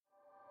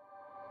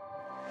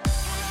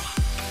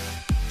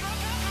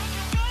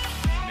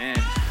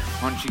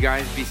Why don't you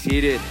guys be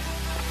seated?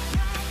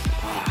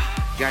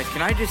 Guys,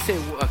 can I just say,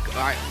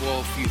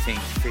 a few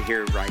things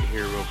right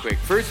here real quick.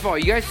 First of all,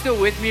 you guys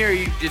still with me or are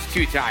you just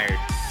too tired?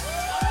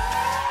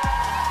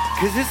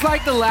 Because it's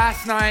like the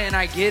last night and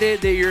I get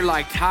it that you're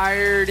like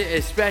tired,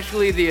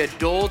 especially the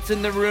adults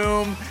in the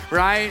room,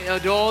 right?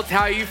 Adults,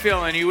 how you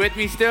feeling? You with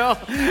me still?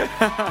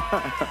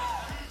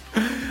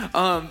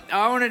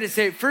 I wanted to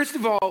say, first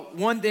of all,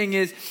 one thing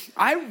is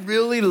I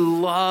really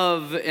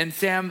love, and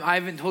Sam, I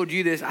haven't told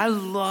you this, I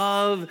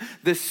love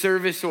the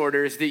service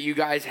orders that you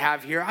guys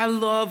have here. I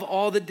love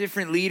all the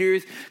different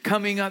leaders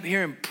coming up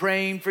here and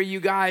praying for you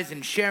guys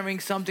and sharing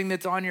something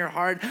that's on your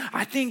heart.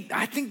 I think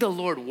the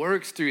Lord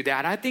works through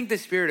that. I think the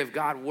Spirit of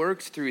God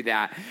works through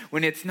that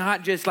when it's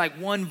not just like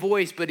one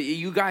voice, but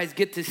you guys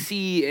get to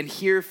see and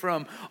hear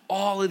from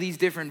all of these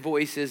different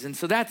voices. And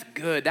so that's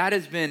good. That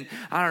has been,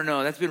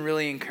 that's been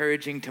really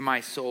encouraging to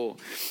my soul.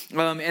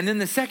 And then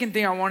the second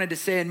thing I wanted to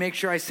say and make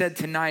sure I said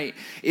tonight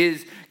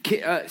is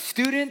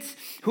students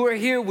who are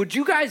here, would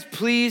you guys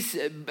please,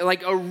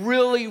 like a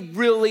really,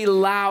 really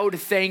loud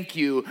thank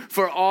you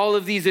for all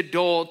of these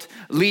adult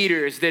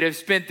leaders that have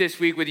spent this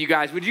week with you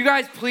guys. Would you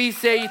guys please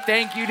say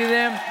thank you to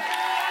them?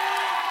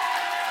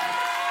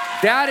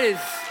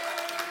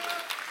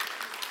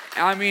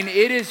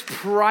 It is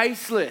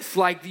priceless.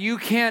 Like, you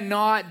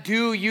cannot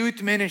do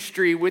youth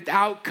ministry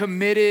without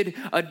committed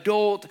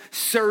adult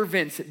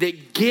servants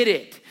that get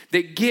it,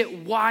 that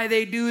get why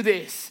they do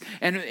this.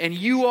 And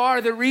you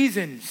are the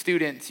reason,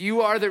 students.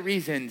 You are the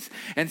reasons.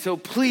 And so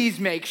please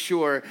make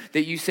sure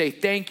that you say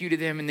thank you to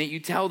them and that you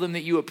tell them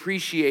that you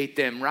appreciate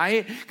them,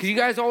 right? Because you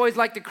guys always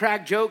like to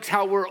crack jokes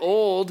how we're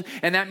old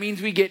and that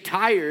means we get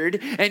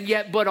tired.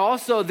 But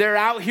also they're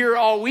out here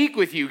all week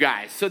with you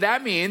guys. So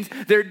that means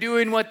they're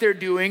doing what they're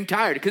doing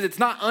tired. Because it's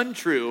not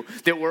untrue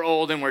that we're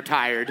old and we're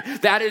tired.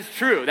 That is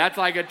true. That's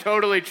like a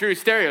totally true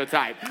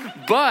stereotype.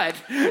 But,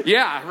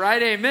 yeah,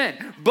 right,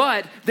 amen.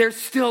 But they're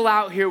still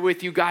out here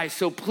with you guys.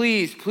 So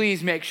please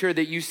make sure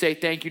that you say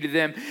thank you to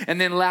them. And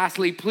then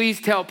lastly,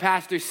 please tell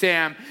Pastor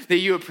Sam that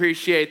you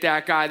appreciate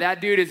that guy. That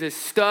dude is a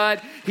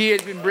stud. He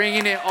has been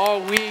bringing it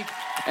all week,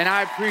 and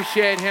I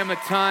appreciate him a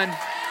ton.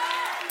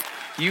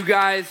 You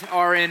guys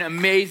are in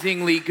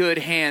amazingly good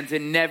hands,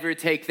 and never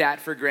take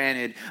that for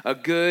granted. A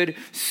good,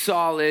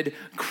 solid,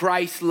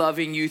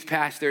 Christ-loving youth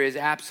pastor is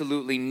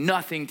absolutely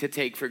nothing to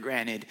take for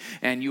granted,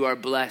 and you are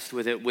blessed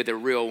with it, with a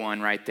real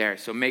one right there.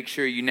 So make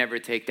sure you never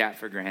take that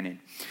for granted.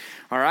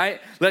 All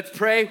right, let's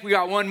pray. We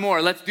got one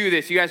more. Let's do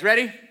this. You guys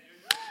ready?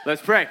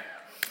 Let's pray.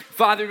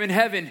 Father in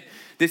heaven,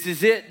 this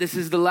is it. This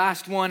is the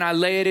last one. I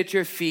lay it at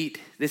your feet.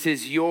 This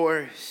is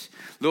yours.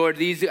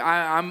 Lord,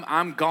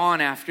 I'm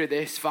gone after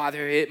this,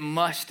 Father. It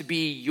must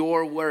be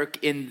your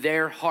work in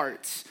their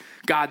hearts,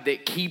 God,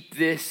 that keep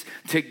this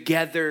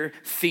together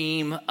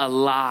theme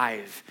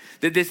alive.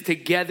 That this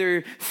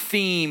together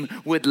theme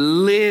would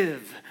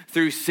live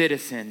through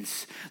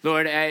citizens.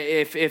 Lord,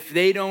 if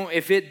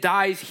it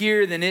dies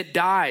here, then it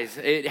dies.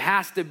 It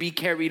has to be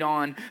carried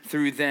on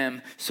through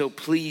them. So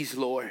please,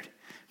 Lord,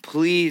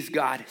 please,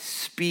 God,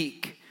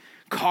 speak.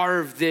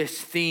 Carve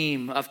this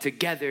theme of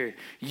together,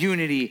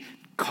 unity,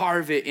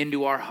 carve it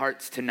into our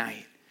hearts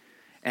tonight.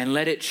 And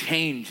let it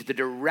change the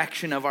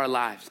direction of our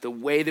lives, the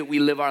way that we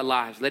live our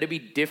lives. Let it be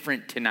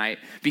different tonight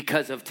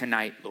because of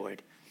tonight,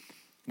 Lord.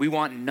 We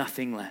want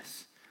nothing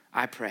less.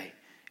 I pray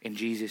in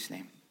Jesus'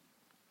 name.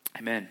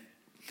 Amen.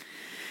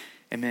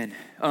 Amen.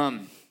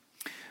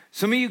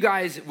 Some of you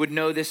guys would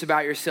know this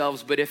about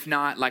yourselves, but if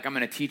not, like, I'm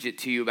going to teach it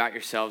to you about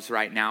yourselves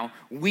right now.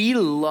 We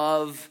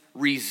love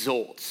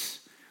results.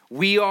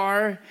 We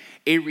are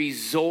a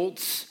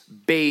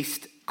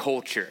results-based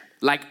culture.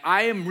 Like,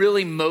 I am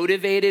really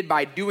motivated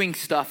by doing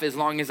stuff as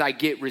long as I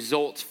get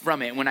results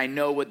from it. When I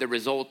know what the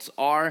results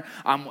are,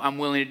 I'm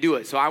willing to do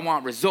it. So I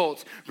want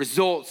results.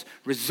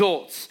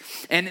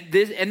 And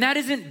that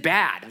isn't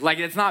bad. Like,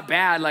 it's not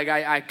bad. Like,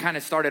 I kind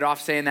of started off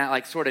saying that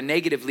like sort of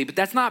negatively, but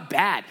that's not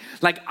bad.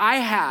 Like, I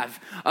have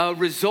a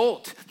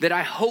result that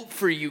I hope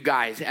for you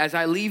guys as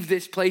I leave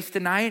this place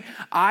tonight.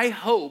 I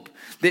hope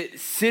that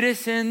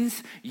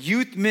citizens,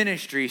 youth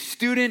ministry,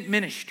 student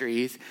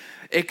ministries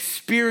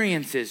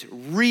experiences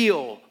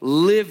real,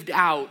 lived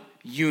out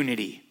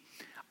unity.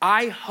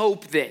 I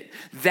hope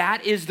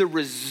that is the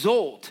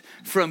result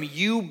from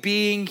you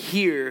being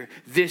here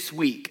this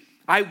week.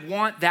 I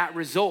want that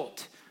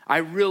result. I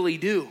really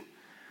do.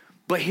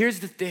 But here's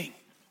the thing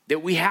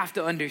that we have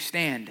to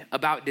understand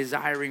about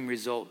desiring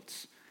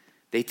results.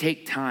 They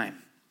take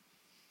time,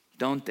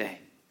 don't they?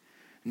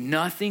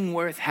 Nothing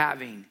worth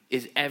having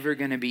is ever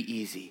going to be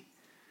easy.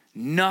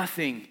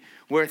 Nothing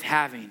worth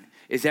having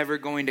is ever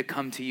going to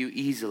come to you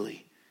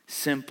easily,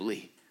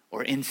 simply,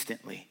 or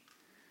instantly.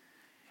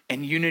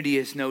 And unity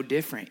is no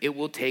different. It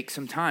will take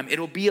some time.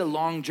 It'll be a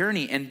long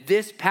journey. And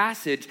this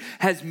passage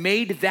has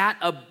made that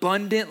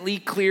abundantly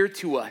clear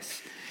to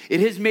us.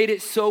 It has made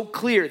it so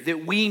clear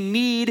that we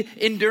need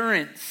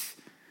endurance.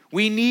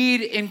 We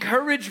need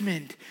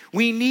encouragement.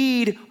 We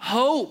need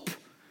hope.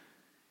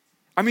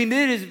 It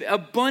is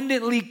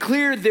abundantly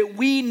clear that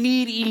we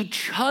need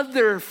each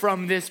other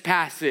from this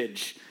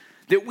passage.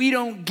 that we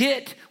don't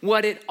get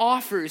what it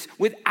offers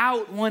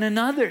without one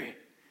another.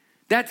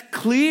 That's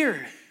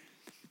clear.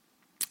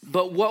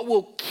 But what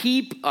will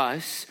keep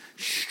us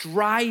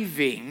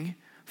striving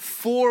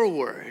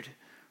forward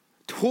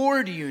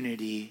toward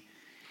unity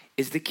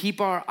is to keep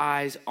our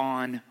eyes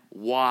on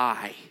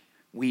why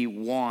we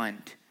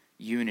want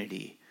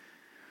unity.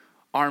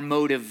 Our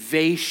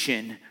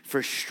motivation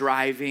for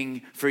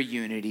striving for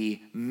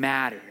unity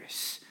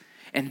matters.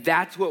 And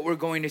that's what we're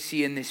going to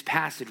see in this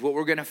passage. What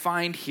we're going to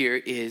find here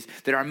is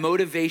that our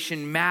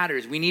motivation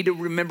matters. We need to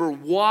remember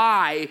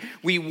why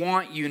we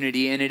want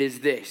unity, and it is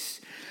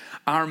this.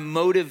 Our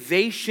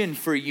motivation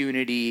for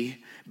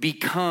unity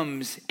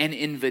becomes an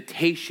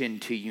invitation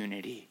to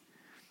unity.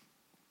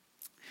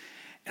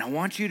 And I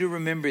want you to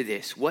remember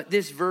this. What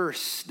this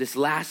verse, this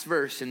last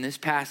verse in this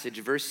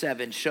passage, verse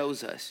 7,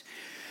 shows us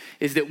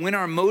is that when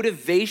our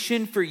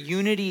motivation for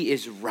unity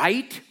is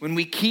right, when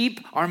we keep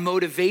our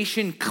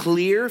motivation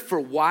clear for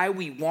why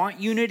we want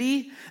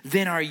unity,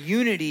 then our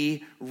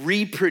unity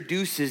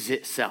reproduces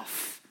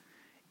itself.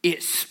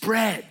 It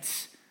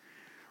spreads.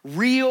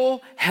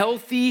 Real,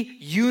 healthy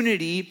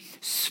unity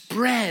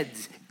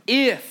spreads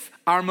if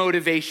our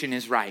motivation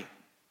is right.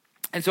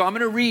 And so I'm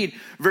going to read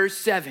verse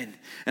 7,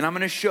 and I'm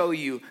going to show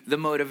you the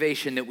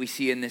motivation that we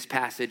see in this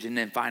passage, and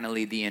then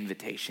finally the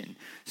invitation.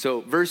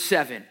 So verse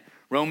 7.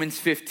 Romans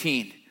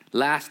 15,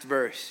 last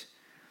verse.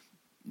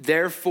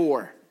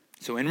 Therefore,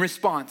 so in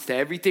response to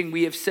everything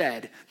we have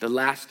said the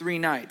last 3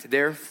 nights,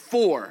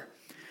 therefore,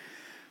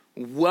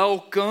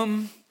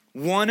 welcome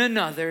one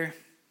another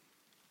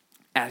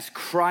as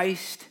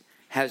Christ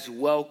has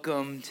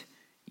welcomed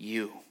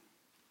you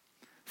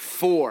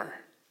for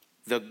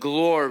the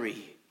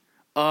glory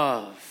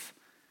of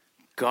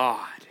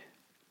God.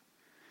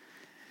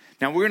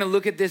 Now we're going to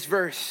look at this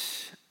verse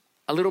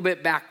a little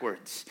bit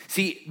backwards.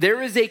 See,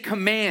 there is a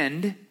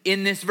command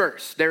in this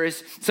verse. There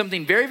is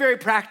something very, very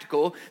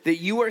practical that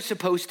you are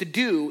supposed to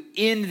do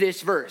in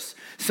this verse.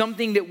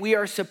 Something that we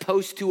are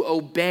supposed to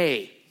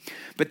obey.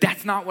 But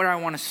that's not where I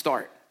want to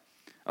start.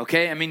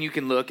 Okay? I mean, you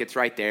can look, it's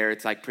right there.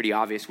 It's like pretty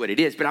obvious what it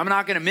is. But I'm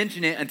not going to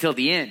mention it until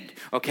the end.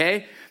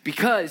 Okay?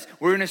 Because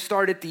we're going to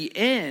start at the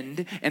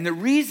end. And the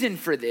reason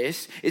for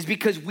this is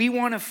because we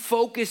want to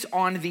focus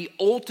on the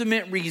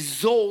ultimate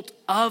result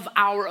of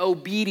our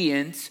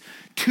obedience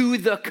to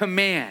the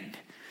command.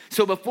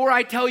 So before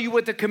I tell you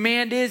what the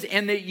command is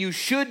and that you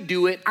should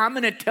do it, I'm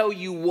going to tell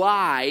you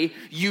why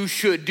you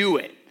should do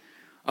it.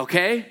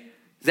 Okay?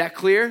 Is that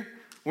clear?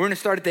 We're going to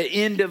start at the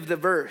end of the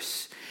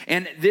verse.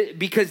 And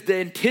because the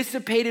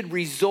anticipated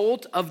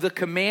result of the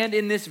command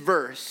in this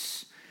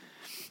verse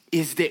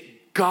is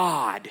that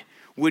God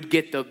would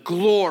get the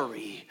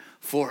glory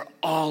for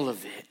all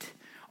of it.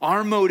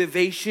 Our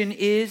motivation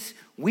is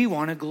we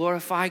want to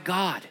glorify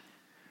God.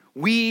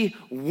 We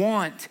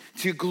want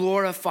to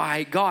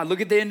glorify God.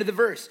 Look at the end of the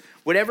verse.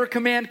 Whatever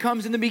command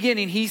comes in the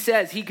beginning, he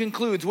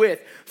concludes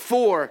with,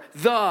 for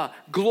the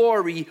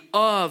glory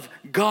of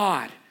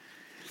God.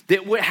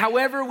 That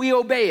however we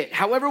obey it,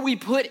 however we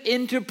put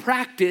into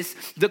practice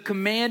the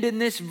command in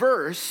this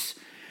verse,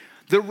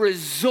 the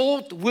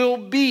result will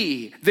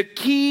be, the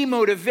key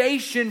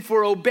motivation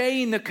for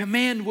obeying the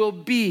command will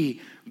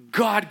be,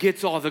 God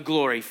gets all the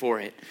glory for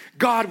it.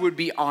 God would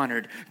be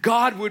honored.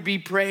 God would be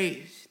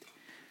praised.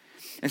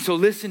 And so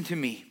listen to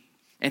me,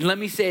 and let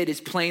me say it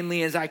as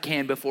plainly as I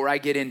can before I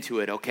get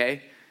into it,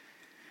 okay?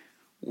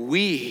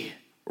 We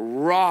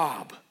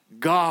rob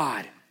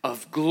God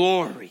of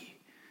glory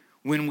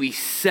when we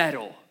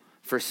settle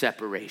for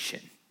separation.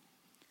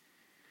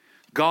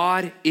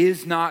 God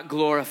is not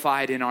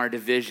glorified in our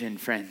division,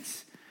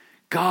 friends.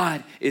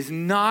 God is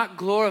not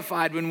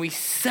glorified when we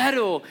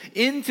settle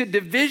into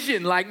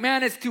division like,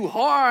 man, it's too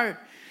hard.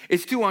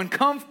 It's too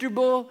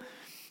uncomfortable.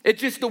 It's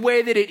just the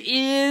way that it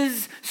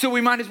is, so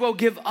we might as well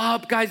give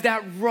up. Guys,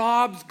 that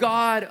robs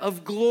God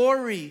of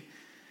glory.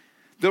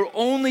 The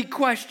only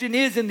question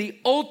is, and the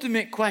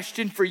ultimate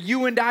question for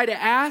you and I to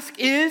ask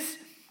is,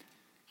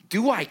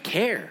 do I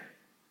care?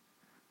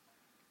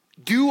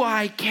 Do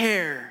I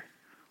care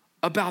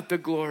about the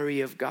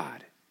glory of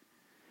God?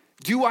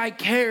 Do I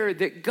care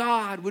that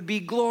God would be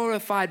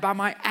glorified by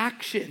my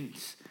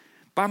actions,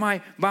 by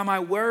my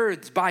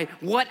words, by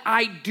what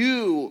I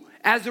do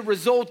as a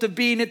result of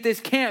being at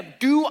this camp?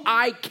 Do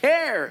I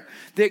care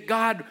that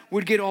God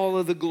would get all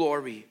of the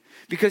glory?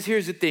 Because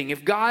here's the thing,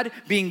 if God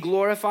being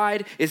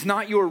glorified is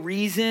not your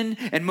reason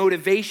and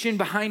motivation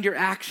behind your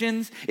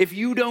actions, if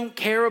you don't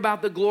care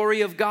about the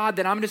glory of God,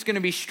 then I'm just going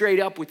to be straight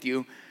up with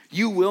you.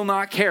 You will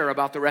not care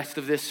about the rest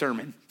of this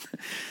sermon.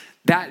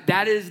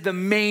 That is the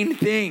main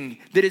thing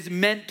that is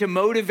meant to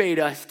motivate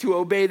us to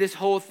obey this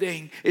whole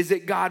thing, is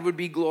that God would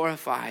be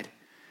glorified.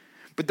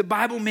 But the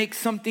Bible makes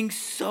something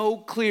so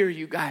clear,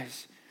 you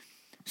guys.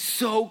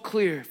 So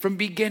clear from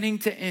beginning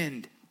to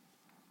end.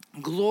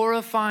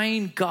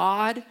 Glorifying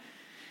God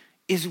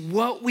is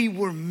what we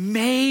were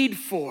made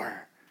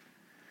for.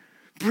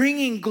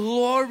 Bringing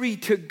glory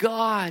to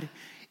God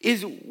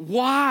is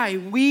why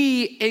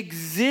we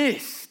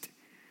exist.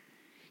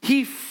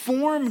 He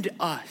formed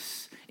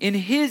us in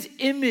his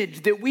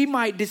image that we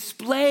might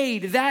display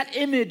that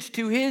image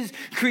to his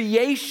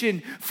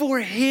creation for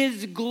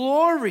his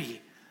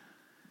glory.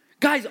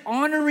 Guys,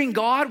 honoring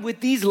God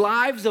with these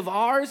lives of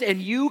ours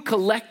and you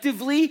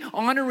collectively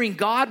honoring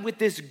God with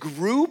this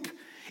group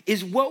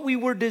is what we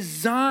were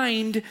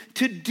designed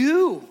to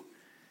do.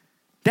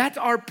 That's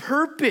our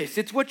purpose.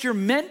 It's what you're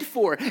meant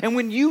for. And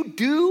when you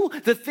do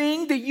the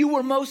thing that you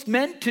were most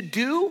meant to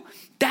do,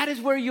 that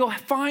is where you'll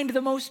find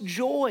the most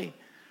joy.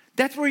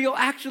 That's where you'll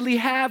actually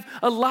have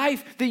a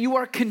life that you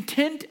are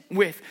content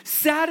with,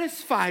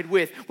 satisfied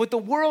with. What the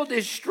world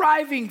is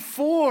striving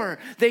for,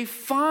 they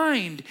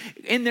find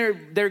in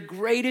their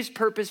greatest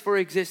purpose for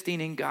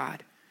existing in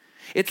God.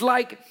 It's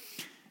like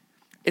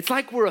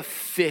we're a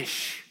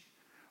fish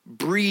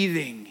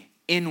breathing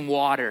in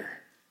water.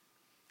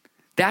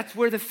 That's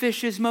where the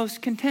fish is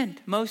most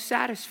content, most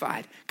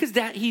satisfied, because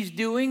that he's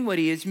doing what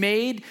he is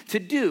made to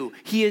do.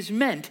 He is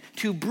meant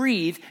to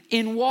breathe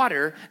in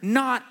water,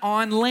 not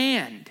on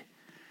land.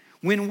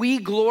 When we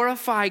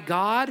glorify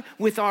God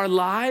with our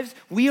lives,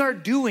 we are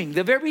doing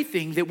the very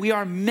thing that we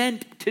are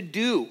meant to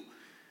do.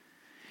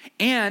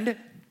 And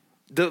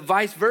the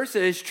vice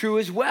versa is true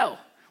as well.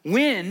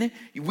 When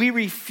we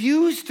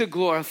refuse to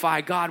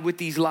glorify God with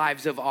these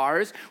lives of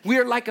ours, we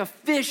are like a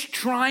fish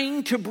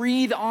trying to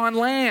breathe on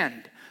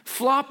land,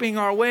 flopping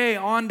our way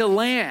onto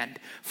land,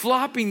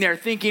 flopping there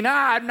thinking,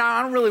 I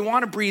don't really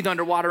want to breathe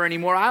underwater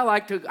anymore. I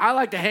like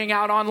to hang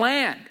out on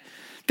land.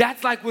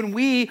 That's like when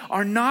we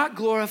are not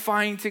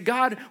glorifying to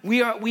God,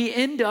 we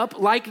end up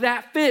like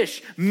that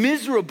fish,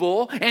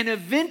 miserable, and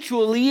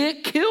eventually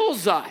it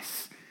kills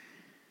us.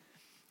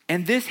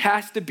 And this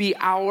has to be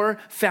our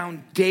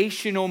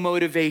foundational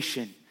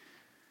motivation,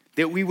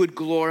 that we would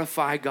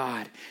glorify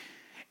God.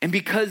 And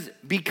because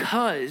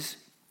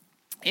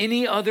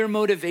any other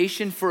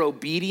motivation for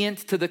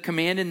obedience to the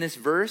command in this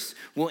verse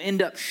will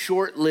end up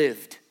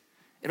short-lived.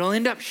 It'll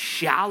end up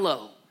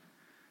shallow,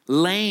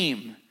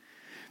 lame.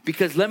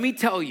 Because let me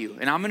tell you,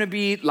 and I'm going to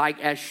be like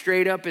as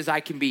straight up as I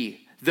can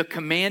be, the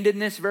command in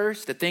this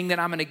verse, the thing that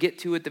I'm going to get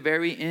to at the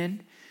very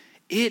end,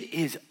 it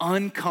is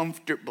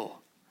uncomfortable.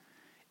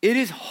 It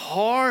is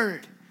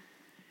hard.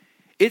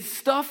 It's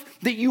stuff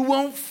that you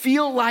won't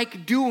feel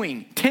like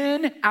doing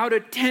 10 out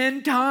of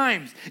 10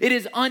 times. It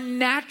is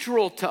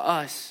unnatural to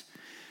us.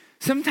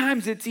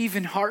 Sometimes it's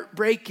even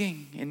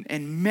heartbreaking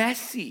and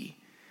messy.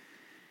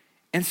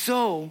 And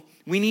so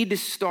we need to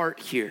start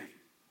here.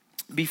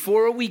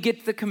 Before we get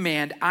to the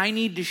command, I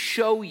need to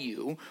show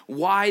you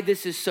why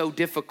this is so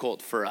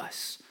difficult for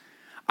us.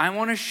 I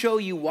want to show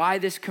you why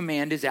this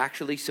command is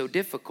actually so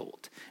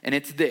difficult. And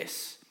it's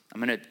this. I'm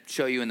going to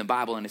show you in the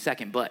Bible in a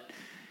second. But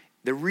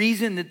the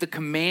reason that the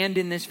command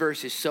in this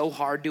verse is so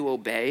hard to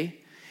obey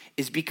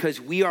is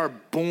because we are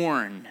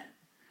born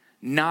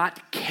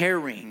not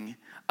caring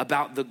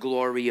about the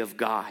glory of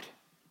God.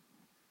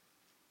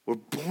 We're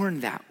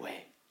born that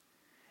way.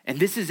 And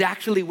this is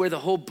actually where the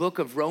whole book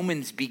of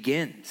Romans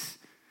begins.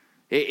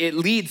 It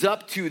leads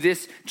up to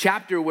this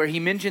chapter where he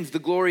mentions the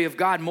glory of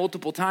God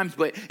multiple times,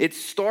 but it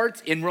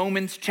starts in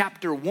Romans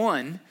chapter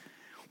 1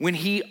 when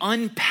he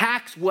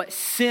unpacks what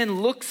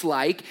sin looks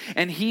like,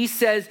 and he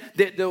says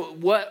that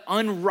what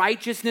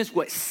unrighteousness,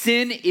 what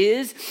sin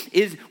is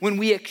when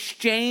we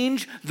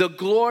exchange the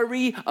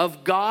glory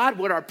of God,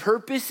 what our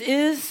purpose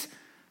is,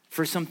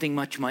 for something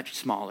much, much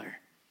smaller.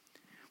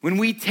 When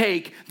we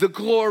take the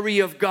glory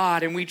of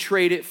God and we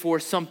trade it for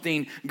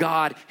something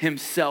God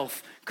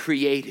himself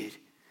created.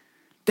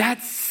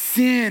 That's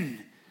sin.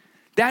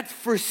 That's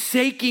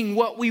forsaking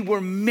what we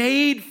were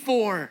made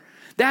for.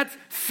 That's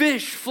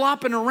fish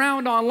flopping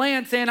around on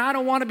land saying, I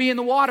don't want to be in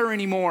the water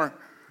anymore.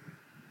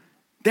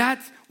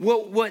 That's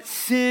what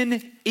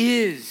sin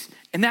is.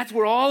 And that's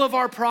where all of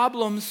our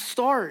problems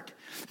start.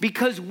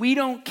 Because we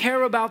don't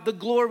care about the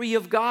glory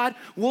of God,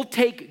 we'll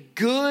take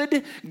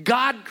good,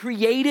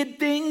 God-created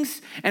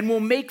things and we'll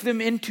make them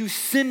into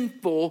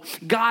sinful,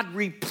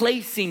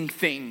 God-replacing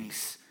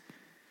things.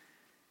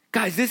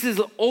 Guys, this is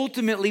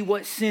ultimately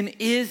what sin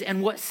is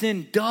and what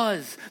sin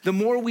does. The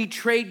more we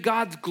trade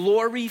God's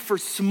glory for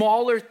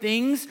smaller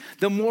things,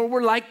 the more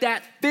we're like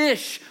that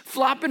fish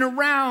flopping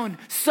around,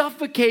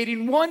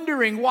 suffocating,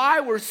 wondering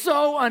why we're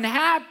so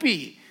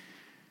unhappy.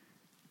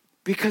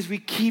 Because we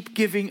keep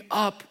giving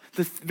up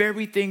the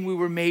very thing we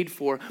were made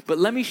for. But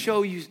let me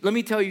tell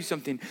you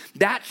something.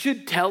 That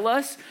should tell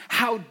us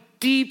how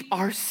deep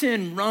our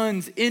sin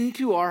runs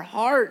into our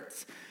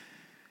hearts.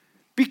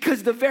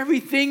 Because the very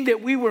thing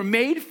that we were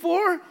made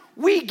for,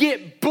 we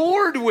get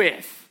bored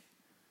with.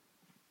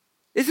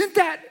 Isn't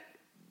that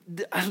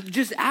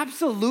just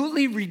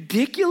absolutely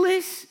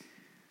ridiculous?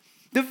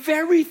 The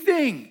very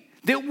thing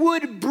that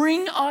would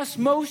bring us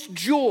most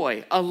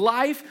joy, a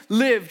life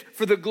lived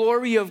for the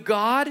glory of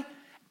God,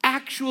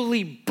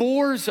 actually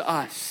bores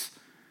us.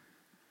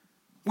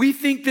 We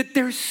think that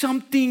there's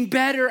something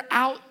better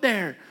out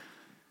there.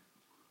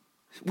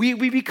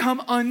 We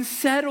become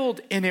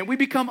unsettled in it. We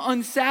become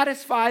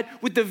unsatisfied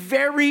with the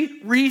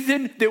very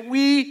reason that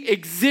we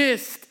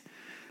exist.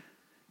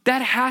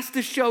 That has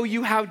to show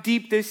you how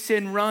deep this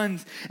sin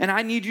runs. And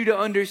I need you to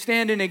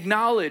understand and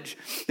acknowledge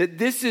that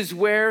this is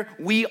where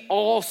we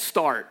all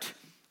start.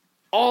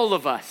 All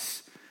of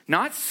us.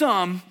 Not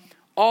some,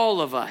 all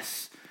of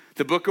us.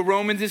 The book of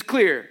Romans is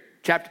clear.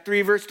 Chapter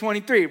 3, verse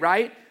 23,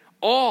 right?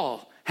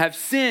 All have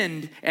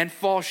sinned and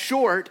fall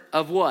short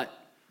of what?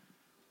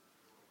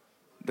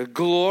 The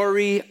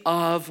glory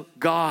of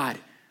God.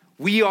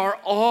 We are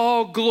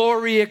all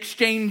glory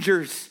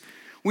exchangers.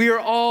 We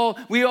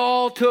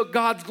all took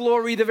God's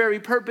glory, the very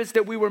purpose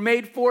that we were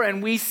made for,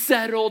 and we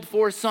settled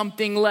for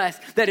something less.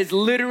 That is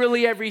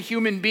literally every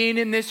human being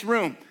in this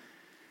room.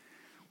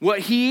 What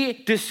he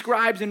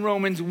describes in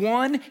Romans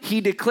 1,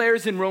 he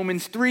declares in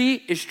Romans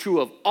 3 is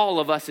true of all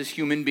of us as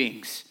human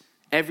beings.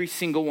 Every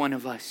single one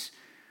of us.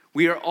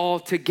 We are all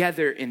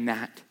together in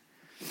that.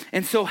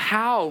 And so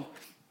how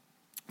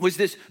was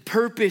this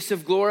purpose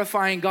of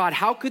glorifying God?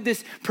 How could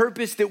this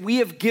purpose that we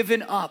have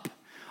given up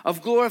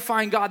of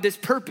glorifying God, this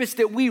purpose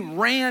that we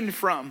ran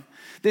from,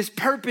 this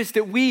purpose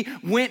that we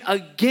went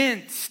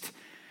against,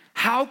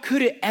 how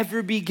could it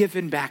ever be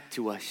given back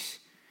to us?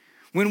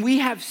 When we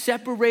have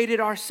separated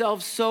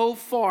ourselves so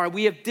far,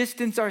 we have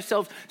distanced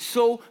ourselves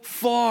so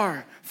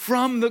far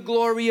from the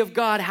glory of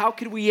God, how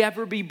could we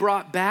ever be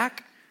brought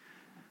back?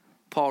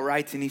 Paul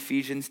writes in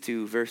Ephesians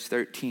 2, verse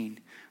 13,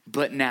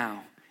 but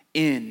now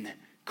in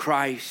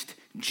Christ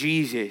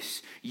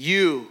Jesus,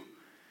 you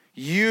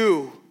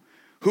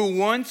who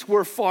once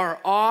were far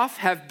off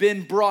have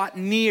been brought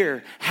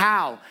near.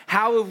 How?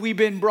 How have we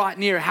been brought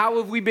near? How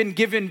have we been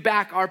given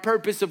back our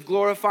purpose of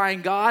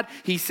glorifying God?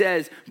 He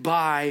says,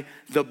 by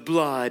the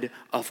blood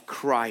of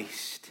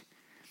Christ.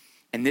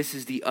 And this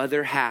is the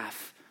other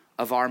half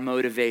of our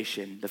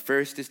motivation. The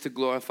first is to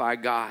glorify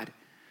God.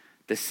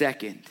 The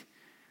second,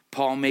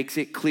 Paul makes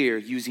it clear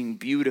using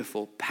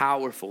beautiful,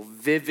 powerful,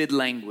 vivid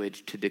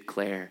language to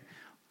declare,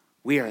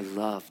 we are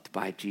loved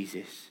by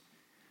Jesus.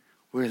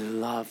 We're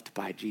loved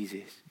by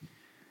Jesus.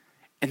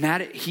 And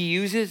that he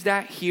uses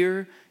that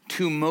here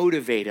to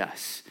motivate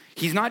us.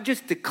 He's not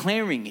just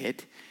declaring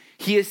it.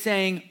 He is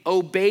saying,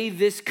 obey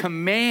this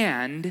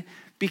command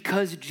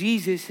because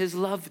Jesus has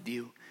loved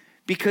you.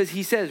 Because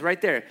he says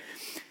right there,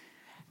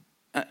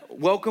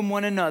 welcome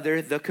one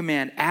another, the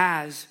command,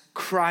 as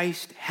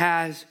Christ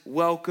has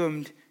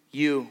welcomed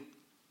you.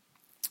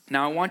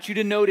 Now I want you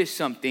to notice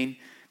something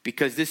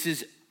because this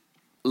is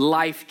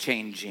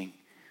life-changing,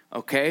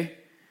 okay?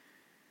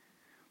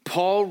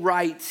 Paul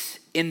writes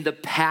in the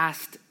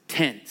past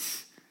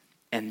tense,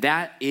 and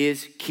that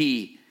is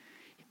key.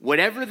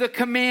 Whatever the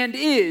command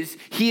is,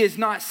 he is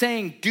not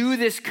saying do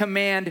this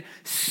command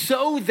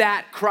so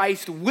that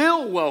Christ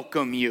will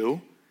welcome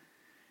you.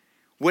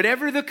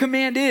 Whatever the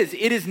command is,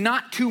 it is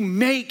not to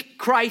make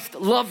Christ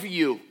love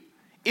you.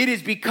 It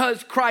is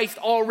because Christ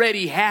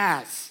already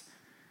has.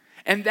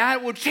 And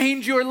that will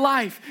change your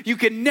life. You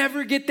can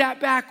never get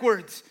that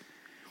backwards.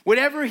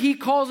 Whatever he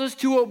calls us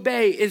to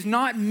obey is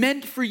not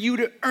meant for you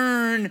to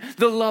earn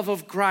the love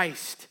of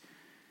Christ.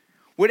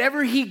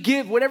 Whatever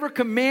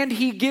command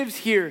he gives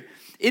here,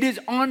 it is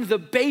on the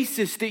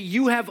basis that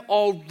you have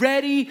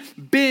already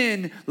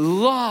been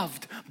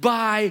loved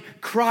by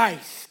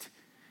Christ.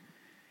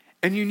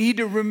 And you need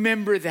to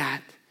remember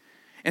that.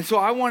 And so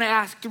I want to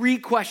ask 3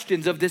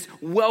 questions of this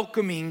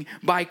welcoming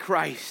by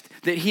Christ,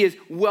 that he has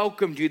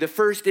welcomed you. The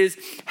first is,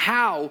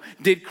 how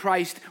did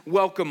Christ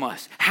welcome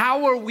us?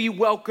 How are we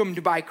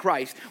welcomed by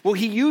Christ? Well,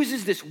 he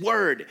uses this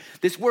word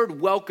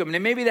welcome.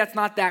 And maybe that's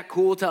not that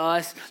cool to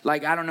us.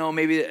 Like, I don't know,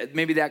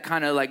 maybe that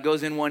kind of like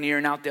goes in one ear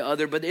and out the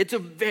other, but it's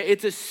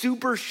a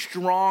super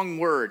strong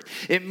word.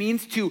 It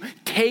means to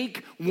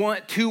take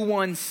one to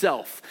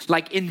oneself,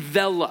 like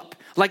envelop.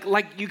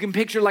 Like you can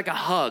picture like a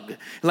hug,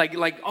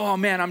 like, oh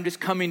man, I'm just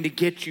coming to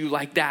get you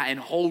like that and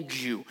hold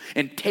you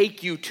and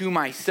take you to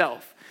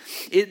myself.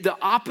 The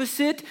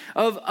opposite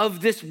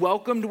of this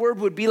welcomed word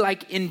would be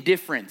like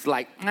indifference.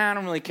 Like, I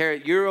don't really care.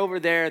 You're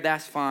over there.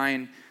 That's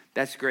fine.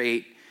 That's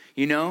great.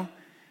 You know,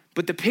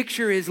 but the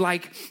picture is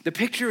like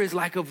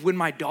of when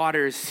my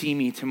daughters see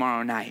me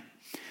tomorrow night.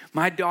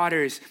 My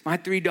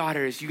 3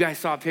 daughters, you guys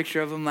saw a picture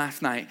of them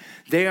last night.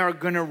 They are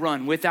going to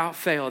run without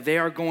fail. They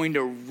are going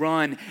to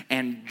run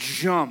and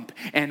jump.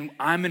 And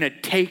I'm going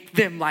to take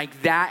them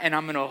like that. And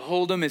I'm going to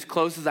hold them as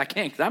close as I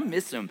can because I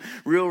miss them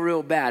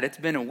real bad. It's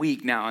been a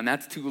week now and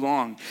that's too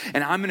long.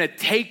 And I'm going to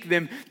take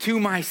them to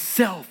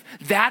myself.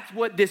 That's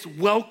what this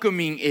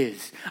welcoming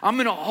is. I'm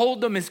going to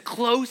hold them as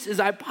close as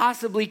I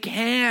possibly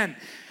can.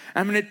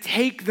 I'm going to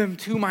take them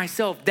to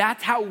myself.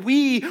 That's how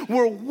we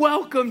were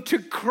welcomed to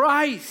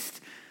Christ.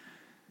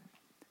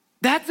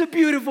 That's a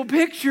beautiful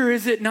picture,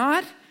 is it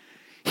not?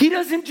 He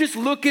doesn't just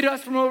look at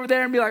us from over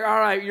there and be like, all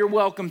right, you're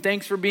welcome.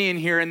 Thanks for being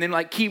here. And then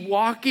like keep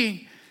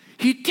walking.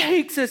 He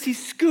takes us, he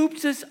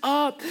scoops us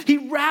up. He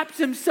wraps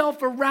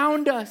himself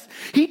around us.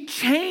 He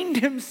chained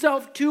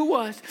himself to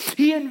us.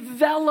 He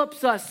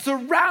envelops us,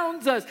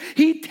 surrounds us.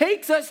 He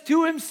takes us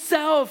to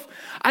himself.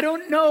 I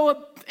don't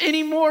know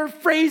any more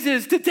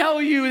phrases to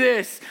tell you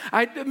this.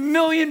 A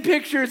million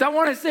pictures. I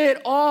want to say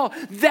it all.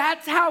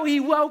 That's how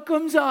he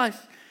welcomes us.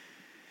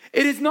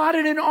 It is not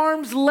at an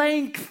arm's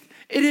length.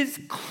 It is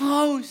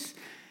close.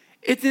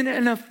 It's in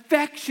an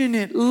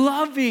affectionate,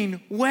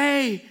 loving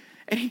way.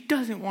 And he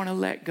doesn't want to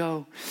let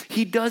go.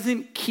 He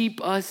doesn't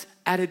keep us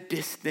at a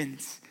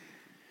distance.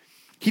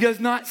 He does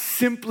not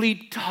simply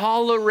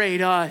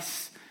tolerate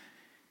us.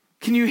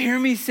 Can you hear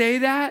me say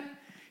that?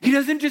 He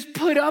doesn't just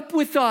put up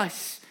with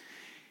us.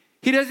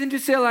 He doesn't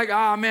just say like,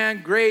 oh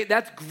man, great.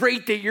 That's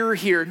great that you're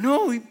here.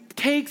 No, he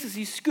takes us,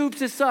 he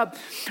scoops us up.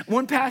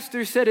 One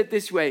pastor said it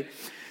this way: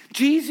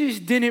 Jesus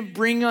didn't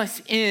bring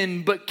us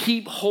in, but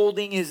keep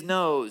holding his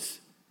nose.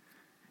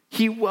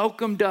 He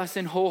welcomed us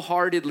in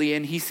wholeheartedly,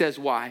 and he says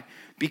why?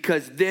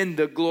 Because then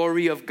the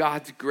glory of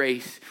God's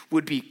grace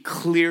would be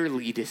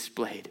clearly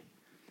displayed.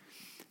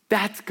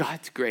 That's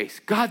God's grace.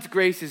 God's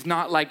grace is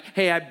not like,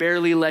 hey, I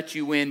barely let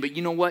you in, but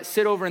you know what?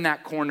 Sit over in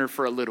that corner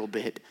for a little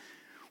bit.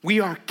 We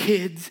are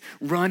kids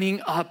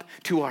running up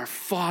to our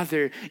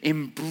Father,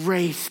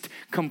 embraced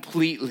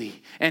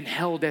completely and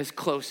held as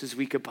close as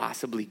we could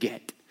possibly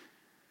get.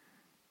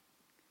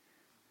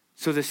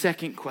 So the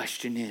second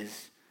question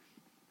is,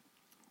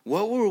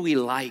 what were we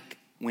like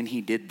when he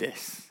did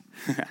this?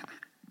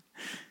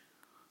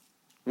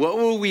 What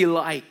were we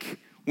like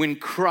when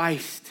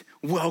Christ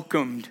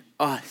welcomed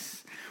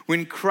us?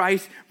 When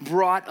Christ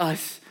brought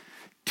us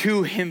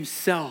to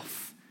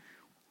himself?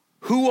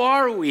 Who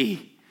are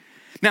we?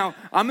 Now,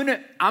 I'm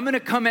gonna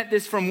come at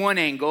this from one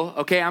angle,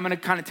 okay? I'm gonna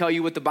kind of tell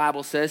you what the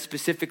Bible says,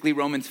 specifically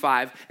Romans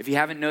 5. If you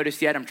haven't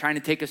noticed yet, I'm trying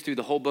to take us through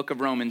the whole book of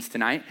Romans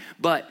tonight.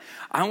 But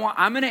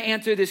I'm gonna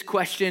answer this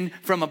question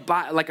from a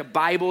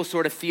Bible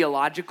sort of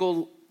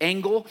theological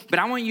angle, but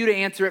I want you to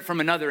answer it from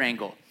another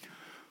angle.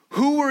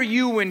 Who were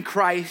you when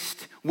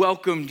Christ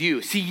welcomed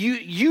you? See,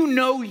 you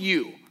know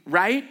you,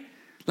 right?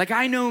 Like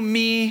I know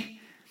me,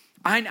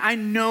 I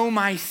know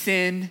my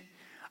sin.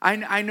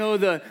 I know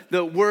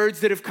the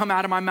words that have come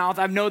out of my mouth.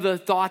 I know the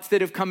thoughts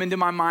that have come into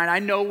my mind. I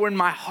know when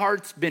my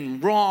heart's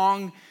been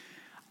wrong.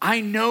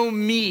 I know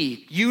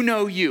me, you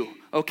know you,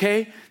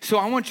 okay? So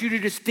I want you to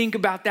just think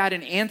about that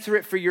and answer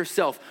it for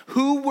yourself.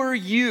 Who were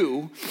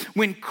you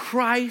when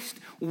Christ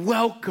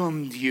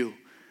welcomed you?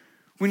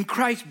 When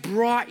Christ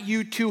brought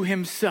you to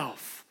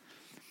himself?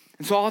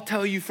 And so I'll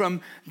tell you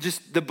from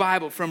just the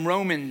Bible, from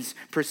Romans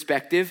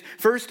perspective.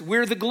 First,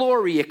 we're the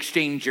glory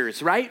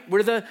exchangers, right?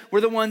 We're the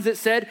ones that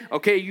said,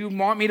 okay, you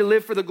want me to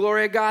live for the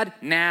glory of God?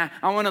 Nah,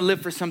 I want to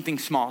live for something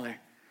smaller,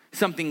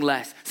 something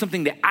less,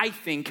 something that I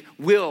think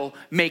will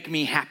make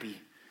me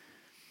happy.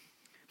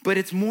 But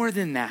it's more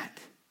than that.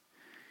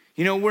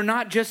 You know, we're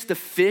not just the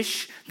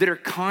fish that are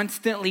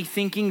constantly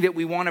thinking that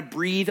we want to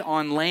breathe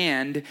on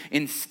land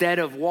instead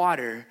of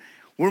water.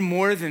 We're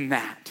more than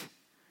that,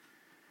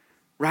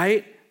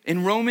 right?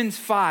 In Romans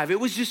 5, it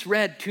was just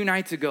read 2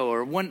 nights ago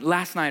or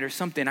last night or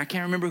something. I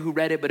can't remember who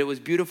read it, but it was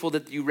beautiful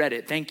that you read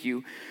it. Thank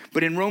you.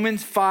 But in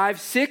Romans 5,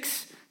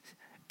 6,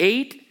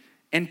 8,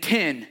 and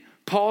 10,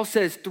 Paul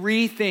says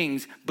 3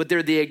 things, but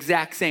they're the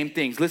exact same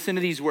things. Listen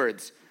to these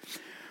words.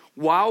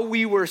 While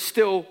we were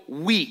still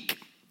weak,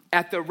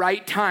 at the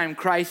right time,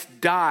 Christ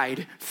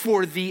died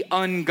for the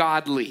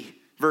ungodly.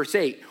 Verse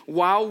 8,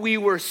 while we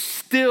were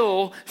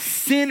still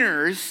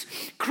sinners,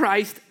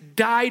 Christ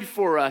died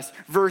for us.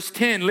 Verse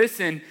 10,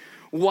 listen,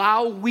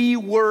 while we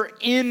were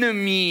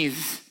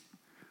enemies,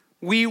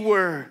 we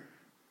were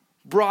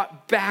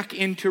brought back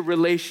into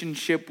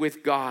relationship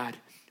with God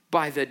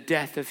by the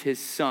death of his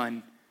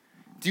son.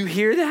 Do you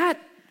hear that?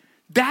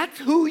 That's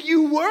who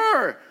you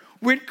were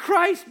when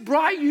Christ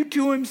brought you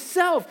to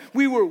himself.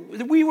 We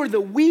were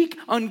the weak,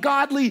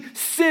 ungodly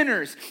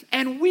sinners,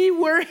 and we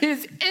were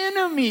his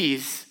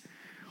enemies.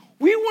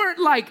 We weren't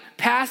like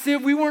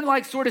passive. We weren't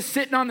like sort of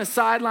sitting on the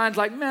sidelines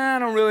like, man,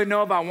 I don't really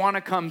know if I want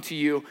to come to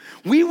you.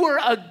 We were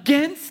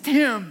against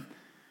him.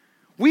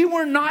 We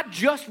were not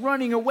just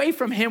running away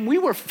from him. We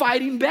were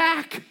fighting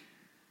back.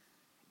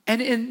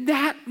 And in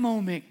that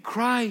moment,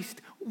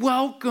 Christ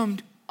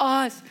welcomed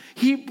us.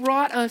 He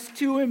brought us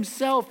to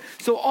himself.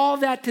 So all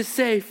that to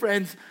say,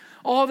 friends,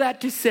 all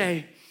that to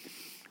say,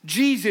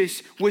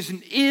 Jesus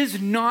is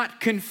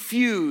not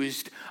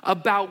confused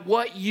about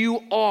what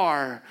you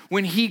are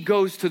when he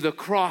goes to the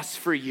cross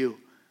for you.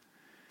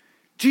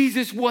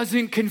 Jesus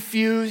wasn't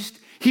confused.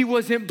 He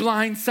wasn't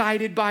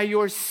blindsided by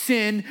your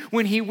sin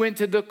when he went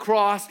to the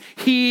cross.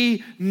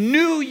 He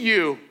knew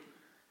you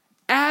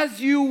as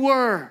you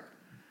were.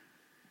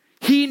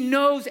 He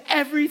knows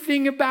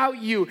everything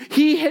about you.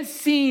 He has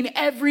seen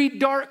every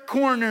dark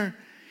corner.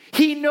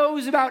 He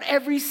knows about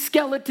every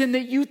skeleton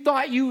that you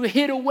thought you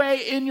hid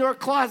away in your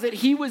closet.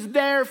 He was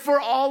there for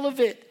all of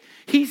it.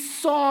 He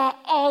saw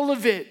all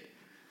of it.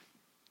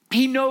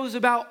 He knows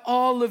about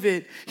all of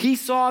it. He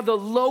saw the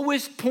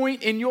lowest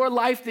point in your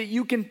life that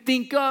you can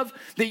think of,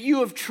 that you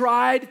have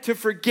tried to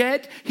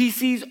forget. He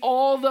sees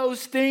all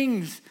those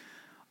things.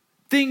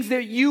 Things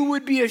that you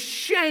would be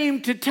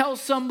ashamed to tell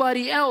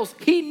somebody else.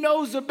 He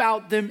knows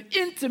about them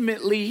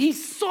intimately. He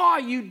saw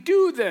you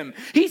do them.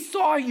 He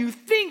saw you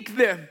think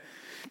them.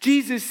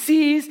 Jesus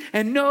sees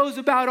and knows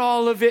about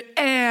all of it,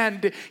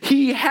 and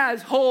he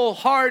has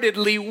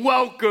wholeheartedly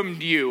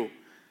welcomed you.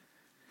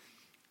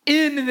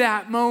 in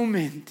that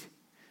moment.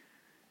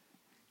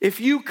 If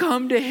you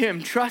come to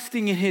him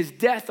trusting in his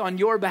death on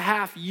your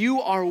behalf,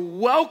 you are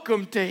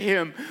welcome to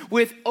him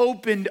with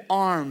opened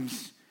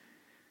arms.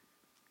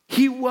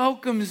 He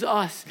welcomes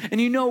us. And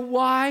you know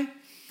why?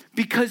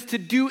 Because to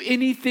do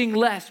anything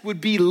less would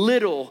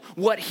belittle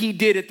what he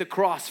did at the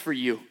cross for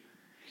you.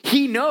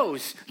 He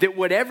knows that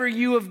whatever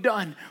you have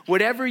done,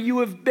 whatever you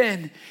have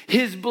been,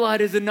 his blood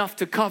is enough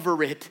to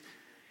cover it.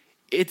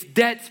 Its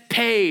debt's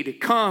paid.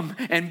 Come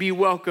and be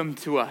welcome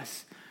to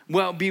us.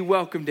 Well, be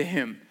welcome to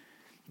him.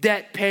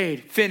 Debt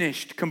paid,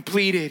 finished,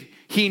 completed.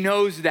 He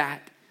knows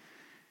that.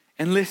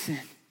 And listen,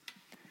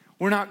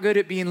 we're not good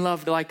at being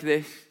loved like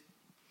this.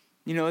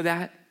 You know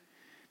that?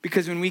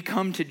 Because when we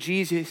come to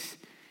Jesus,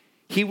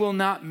 he will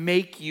not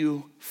make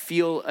you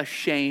feel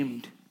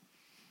ashamed.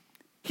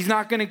 He's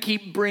not going to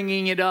keep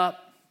bringing it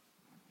up.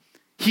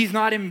 He's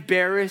not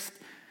embarrassed,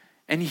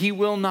 and he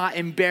will not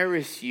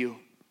embarrass you.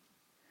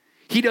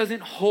 He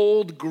doesn't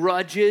hold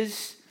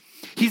grudges.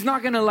 He's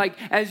not going to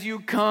as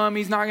you come,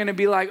 he's not going to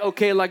be like,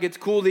 okay, it's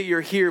cool that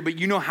you're here, but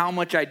you know how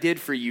much I did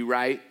for you,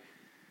 right?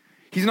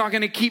 He's not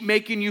going to keep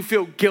making you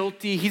feel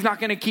guilty. He's not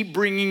going to keep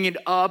bringing it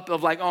up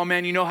of oh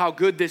man, you know how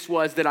good this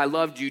was that I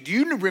loved you. Do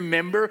you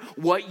remember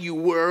what you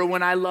were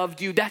when I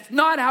loved you? That's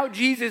not how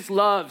Jesus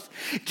loves.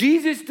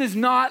 Jesus does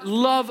not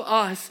love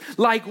us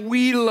like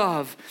we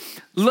love.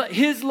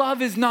 His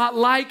love is not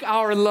like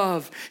our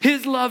love.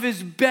 His love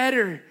is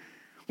better.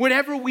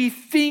 Whatever we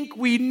think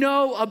we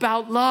know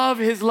about love,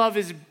 his love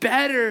is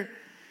better.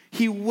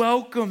 He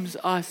welcomes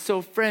us.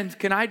 So friends,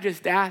 can I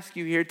just ask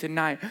you here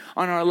tonight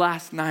on our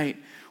last night,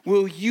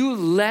 will you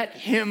let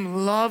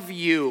him love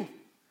you?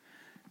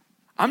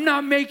 I'm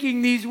not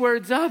making these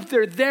words up.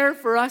 They're there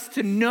for us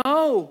to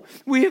know.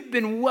 We have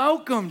been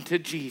welcomed to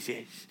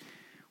Jesus.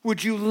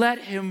 Would you let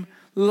him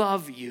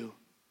love you?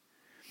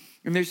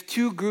 And there's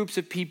two groups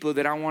of people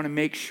that I want to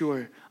make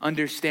sure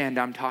understand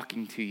I'm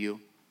talking to you.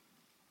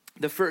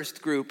 The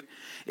first group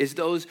is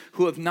those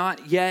who have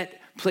not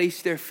yet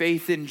placed their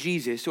faith in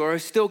Jesus or are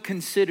still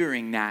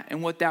considering that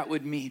and what that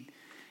would mean.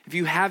 If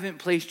you haven't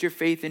placed your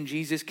faith in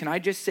Jesus, can I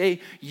just say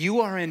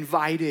you are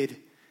invited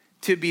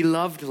to be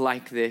loved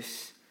like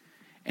this?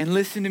 And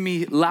listen to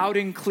me loud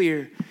and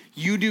clear.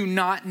 You do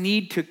not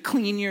need to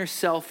clean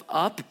yourself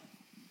up.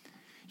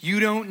 You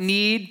don't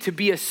need to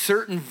be a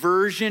certain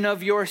version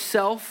of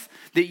yourself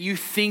that you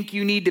think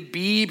you need to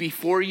be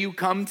before you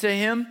come to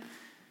him.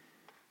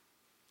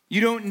 You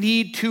don't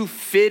need to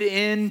fit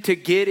in to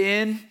get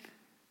in.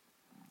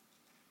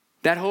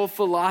 That whole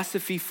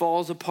philosophy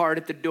falls apart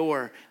at the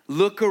door.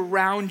 Look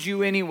around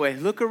you anyway.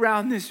 Look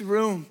around this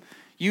room.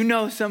 You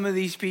know some of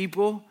these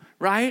people,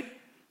 right?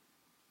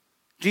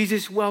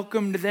 Jesus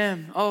welcomed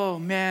them. Oh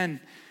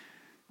man,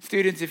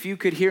 students, if you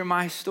could hear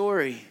my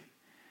story,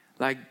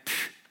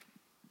 if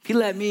he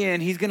let me in,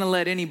 he's gonna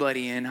let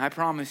anybody in. I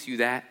promise you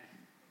that.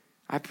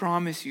 I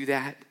promise you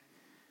that.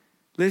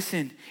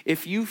 Listen,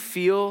 if you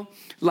feel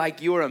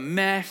like you're a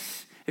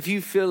mess, if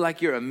you feel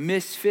like you're a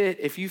misfit,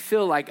 if you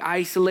feel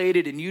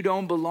isolated and you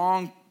don't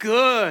belong,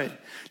 good.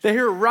 That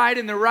you're right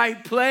in the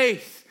right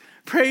place.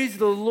 Praise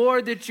the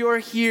Lord that you're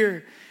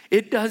here.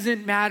 It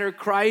doesn't matter.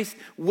 Christ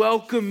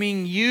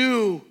welcoming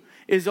you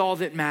is all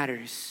that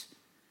matters.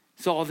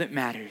 It's all that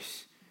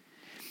matters.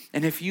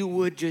 And if you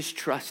would just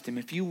trust him,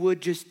 if you would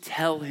just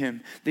tell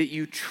him that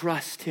you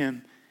trust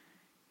him,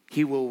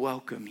 he will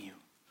welcome you.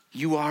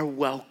 You are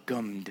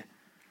welcomed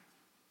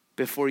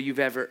before you've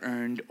ever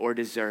earned or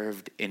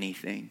deserved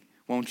anything.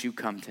 Won't you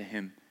come to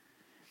him?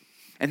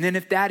 And then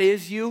if that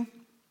is you,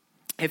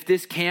 if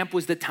this camp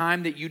was the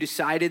time that you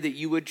decided that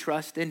you would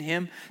trust in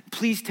him,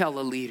 please tell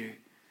a leader.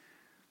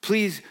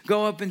 Please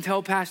go up and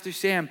tell Pastor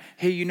Sam,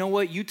 hey, you know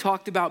what? You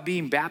talked about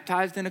being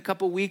baptized in a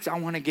couple weeks. I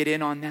want to get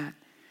in on that.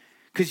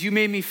 Because you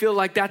made me feel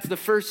like that's the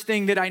first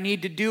thing that I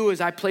need to do is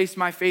I place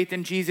my faith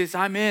in Jesus.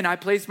 I'm in. I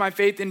place my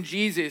faith in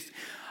Jesus.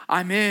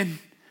 I'm in.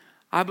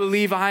 I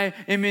believe I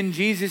am in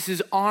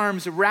Jesus'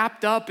 arms,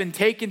 wrapped up and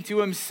taken to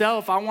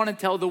himself. I want to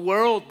tell the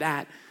world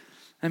that.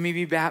 Let me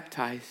be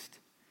baptized.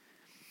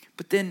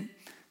 But then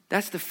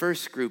that's the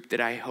first group that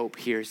I hope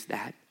hears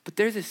that. But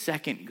there's a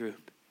second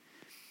group.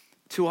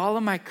 To all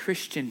of my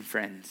Christian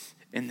friends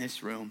in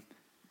this room,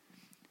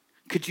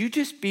 could you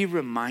just be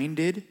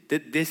reminded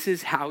that this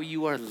is how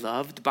you are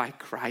loved by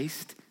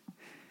Christ?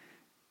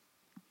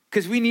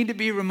 Because we need to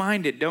be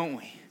reminded, don't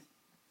we?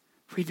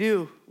 We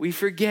do. We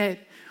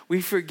forget. We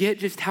forget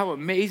just how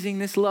amazing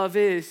this love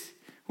is.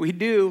 We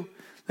do.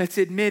 Let's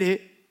admit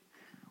it.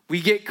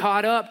 We get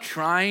caught up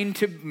trying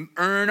to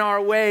earn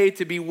our way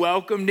to be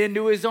welcomed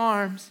into his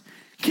arms.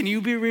 Can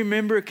you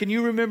remember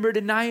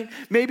tonight?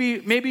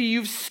 Maybe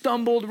you've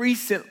stumbled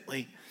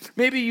recently.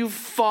 Maybe you've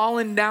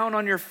fallen down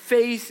on your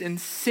face in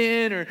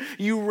sin, or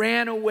you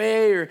ran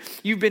away, or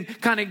you've been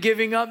kind of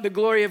giving up the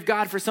glory of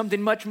God for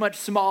something much, much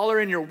smaller,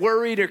 and you're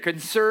worried or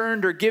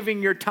concerned or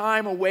giving your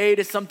time away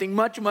to something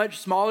much, much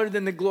smaller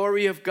than the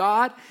glory of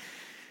God.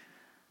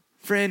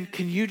 Friend,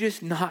 can you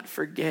just not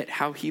forget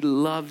how he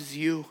loves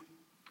you?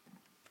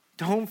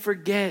 Don't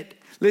forget.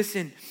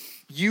 Listen,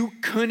 you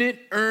couldn't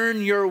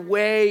earn your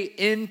way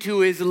into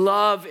his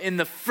love in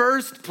the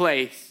first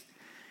place,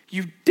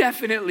 you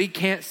definitely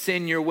can't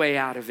sin your way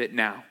out of it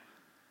now.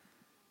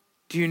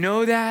 Do you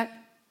know that?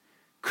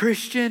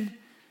 Christian,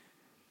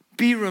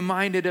 be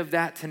reminded of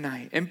that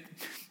tonight. And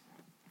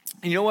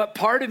you know what?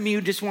 Part of me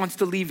just wants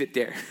to leave it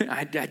there.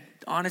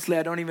 Honestly,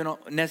 I don't even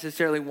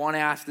necessarily want to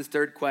ask this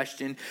third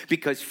question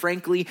because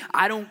frankly,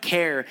 I don't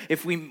care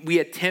if we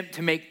attempt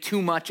to make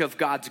too much of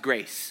God's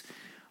grace,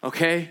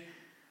 okay?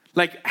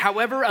 Like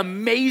however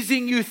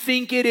amazing you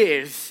think it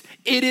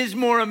is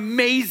more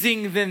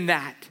amazing than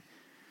that.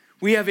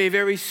 We have a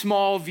very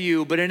small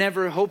view, but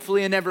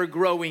hopefully an ever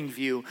growing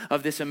view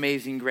of this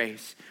amazing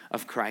grace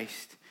of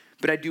Christ.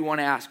 But I do want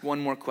to ask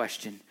one more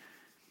question.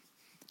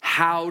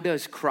 How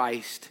does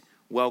Christ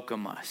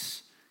welcome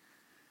us?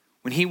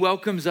 When he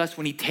welcomes us,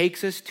 when he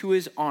takes us to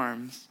his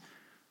arms,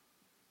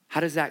 how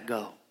does that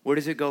go? Where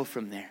does it go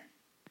from there?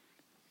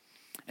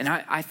 And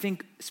I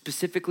think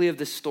specifically of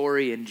the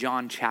story in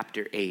John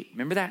chapter 8.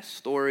 Remember that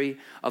story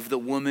of the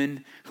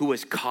woman who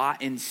was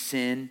caught in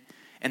sin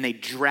and they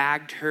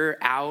dragged her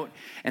out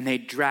and they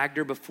dragged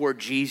her before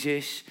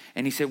Jesus.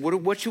 And he said,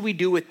 what should we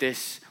do with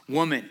this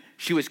woman?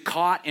 She was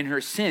caught in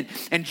her sin.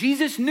 And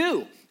Jesus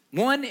knew.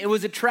 One, it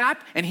was a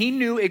trap, and he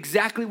knew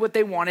exactly what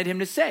they wanted him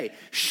to say.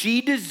 She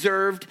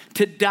deserved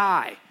to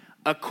die.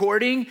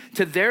 According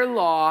to their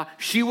law,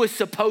 she was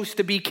supposed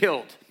to be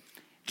killed.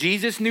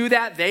 Jesus knew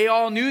that. They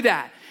all knew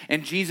that.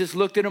 And Jesus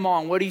looked at them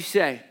all, and what did he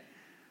say?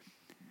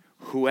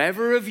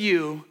 Whoever of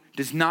you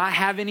does not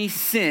have any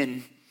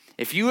sin,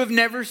 if you have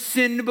never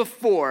sinned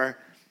before,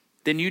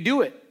 then you do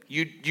it.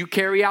 You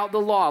carry out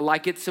the law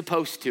like it's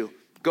supposed to.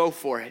 Go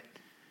for it.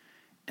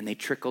 And they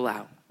trickle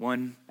out,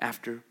 one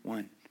after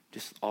one.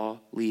 Just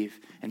all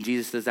leave. And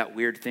Jesus does that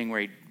weird thing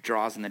where he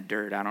draws in the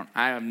dirt.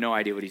 I have no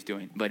idea what he's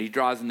doing, but he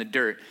draws in the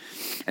dirt.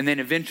 And then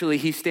eventually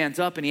he stands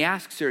up and he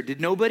asks her,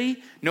 did nobody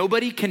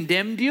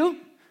condemned you?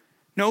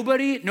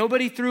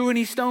 Nobody threw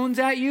any stones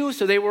at you?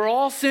 So they were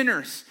all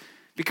sinners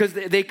because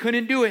they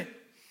couldn't do it.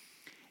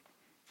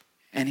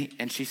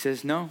 And she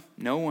says, no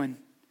one.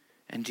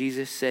 And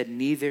Jesus said,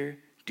 neither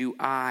do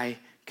I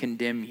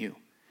condemn you.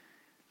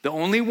 The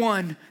only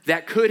one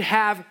that could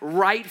have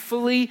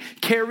rightfully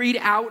carried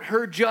out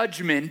her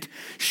judgment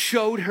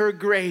showed her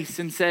grace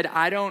and said,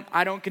 I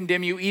don't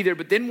condemn you either.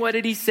 But then what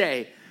did he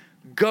say?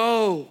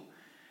 Go,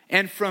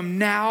 and from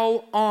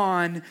now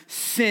on,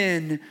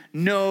 sin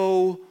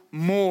no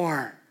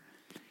more.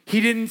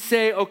 He didn't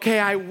say, okay,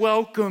 I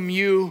welcome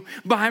you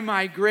by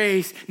my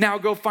grace. Now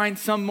go find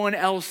someone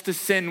else to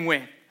sin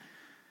with.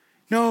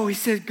 No, he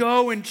says,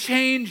 go and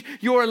change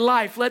your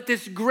life. Let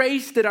this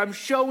grace that I'm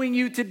showing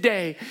you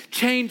today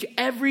change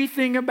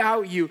everything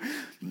about you.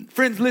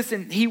 Friends,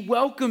 listen, he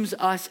welcomes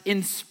us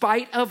in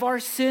spite of our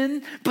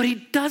sin, but he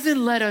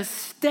doesn't let us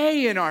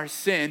stay in our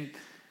sin.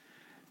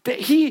 That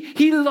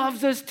he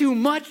loves us too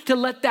much to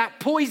let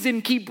that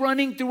poison keep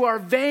running through our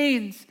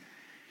veins.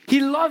 He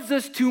loves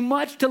us too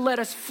much to let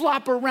us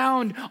flop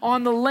around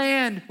on the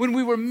land when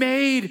we were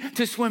made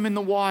to swim in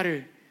the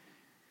water.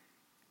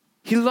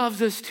 He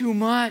loves us too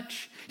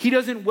much. He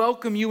doesn't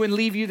welcome you and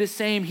leave you the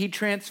same. He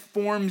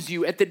transforms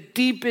you. At the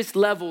deepest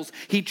levels,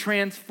 he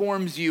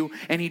transforms you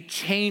and he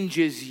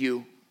changes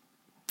you.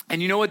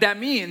 And you know what that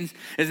means?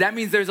 That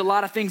means there's a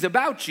lot of things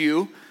about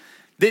you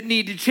that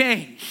need to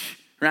change,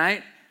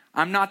 right?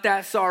 I'm not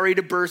that sorry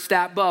to burst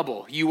that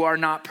bubble. You are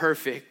not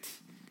perfect,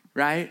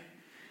 right?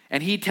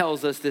 And he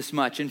tells us this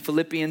much in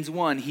Philippians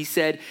 1. He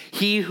said,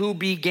 he who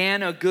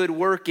began a good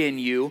work in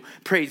you,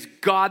 praise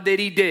God that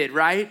he did,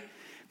 right?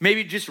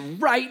 Maybe just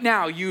right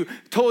now you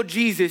told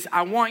Jesus,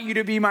 I want you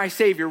to be my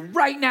Savior.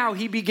 Right now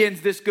he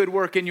begins this good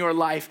work in your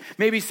life.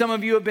 Maybe some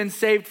of you have been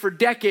saved for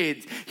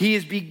decades. He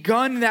has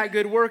begun that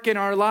good work in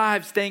our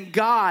lives, thank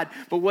God.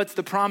 But what's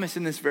the promise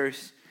in this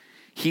verse?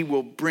 He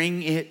will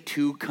bring it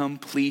to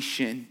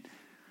completion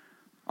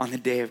on the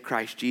day of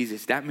Christ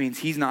Jesus. That means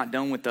he's not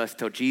done with us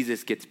till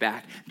Jesus gets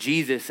back.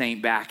 Jesus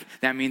ain't back.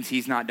 That means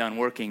he's not done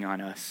working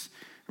on us,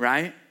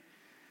 right?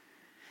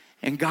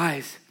 And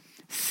guys,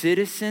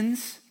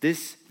 citizens,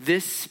 this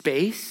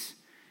space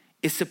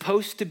is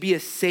supposed to be a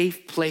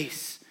safe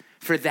place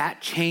for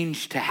that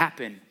change to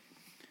happen.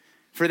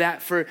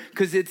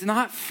 Because it's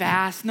not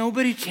fast.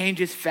 Nobody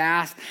changes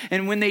fast.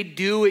 And when they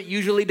do, it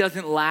usually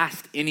doesn't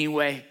last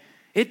anyway.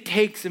 It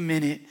takes a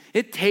minute.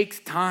 It takes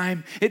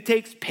time. It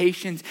takes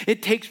patience.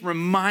 It takes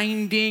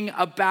reminding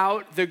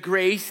about the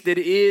grace that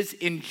is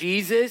in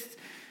Jesus.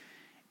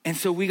 And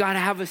so we got to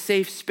have a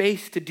safe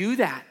space to do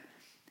that.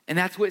 And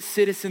that's what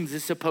citizens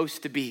is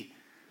supposed to be.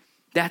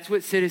 That's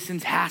what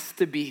citizens has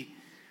to be.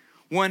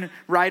 One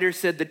writer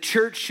said the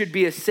church should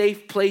be a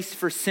safe place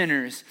for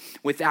sinners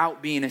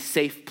without being a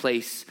safe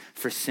place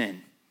for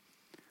sin.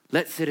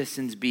 Let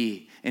citizens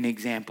be an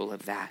example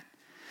of that.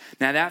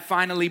 Now that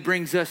finally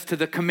brings us to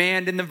the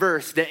command in the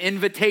verse, the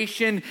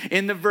invitation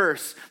in the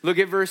verse. Look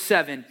at verse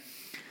 7.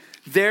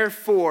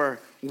 Therefore,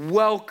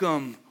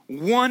 welcome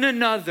one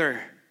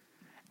another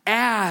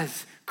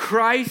as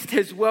Christ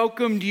has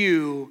welcomed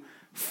you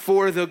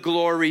for the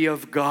glory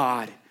of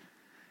God.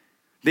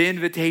 The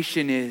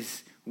invitation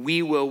is,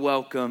 we will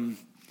welcome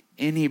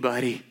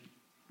anybody.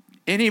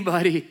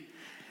 Anybody.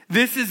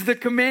 This is the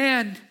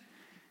command.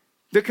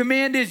 The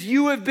command is,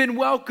 you have been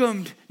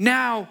welcomed.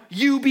 Now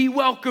you be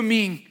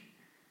welcoming.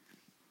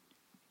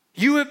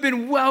 You have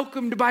been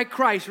welcomed by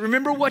Christ.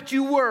 Remember what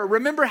you were.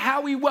 Remember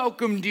how he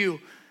welcomed you.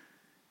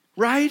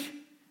 Right?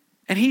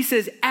 And he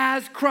says,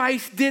 as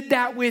Christ did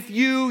that with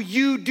you,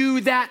 you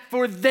do that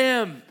for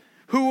them.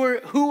 Who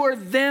are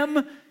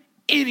them?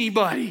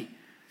 Anybody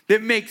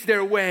that makes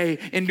their way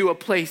into a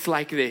place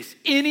like this.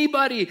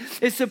 Anybody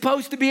is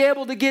supposed to be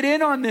able to get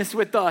in on this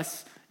with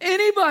us.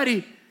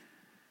 Anybody.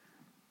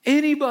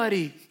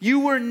 Anybody. We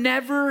are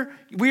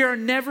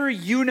never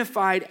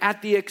unified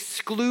at the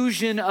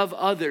exclusion of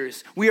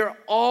others. We are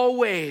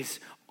always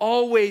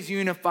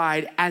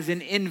unified as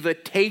an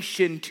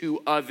invitation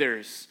to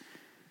others.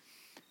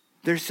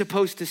 They're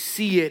supposed to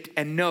see it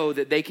and know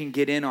that they can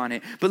get in on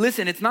it. But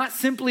listen, it's not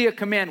simply a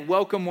command,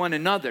 welcome one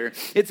another.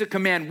 It's a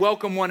command,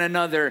 welcome one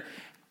another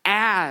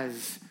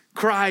as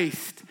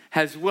Christ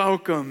has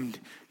welcomed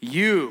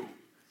you.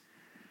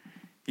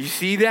 You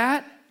see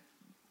that?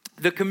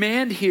 The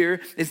command here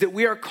is that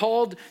we are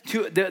called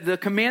to, the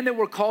command that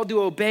we're called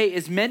to obey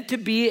is meant to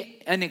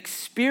be an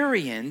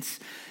experience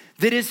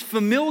that is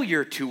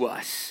familiar to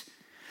us.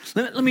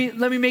 Let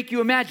me make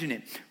you imagine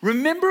it.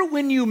 Remember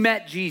when you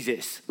met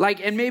Jesus?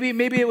 And maybe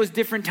it was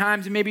different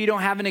times and maybe you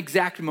don't have an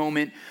exact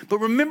moment, but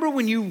remember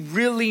when you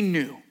really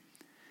knew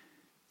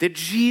that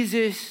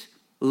Jesus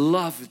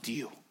loved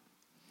you.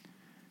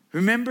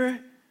 Remember?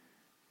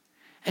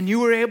 And you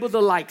were able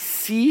to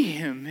see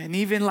him and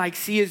even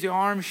see his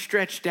arms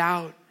stretched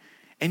out.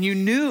 And you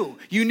knew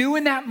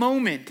in that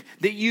moment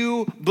that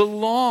you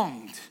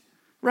belonged,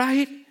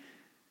 right?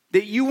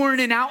 That you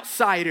weren't an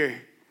outsider,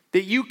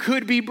 that you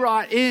could be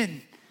brought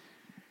in.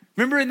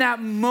 Remember in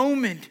that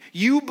moment,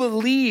 you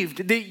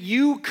believed that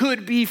you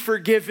could be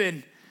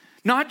forgiven.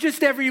 Not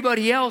just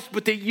everybody else,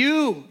 but that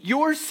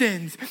your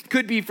sins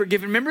could be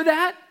forgiven. Remember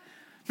that?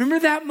 Remember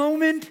that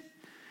moment?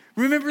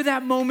 Remember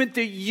that moment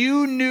that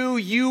you knew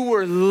you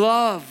were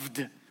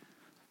loved,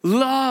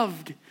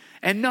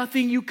 and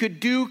nothing you could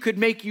do could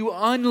make you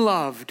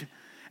unloved,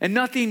 and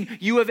nothing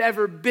you have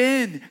ever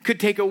been could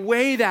take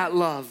away that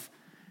love.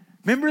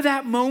 Remember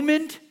that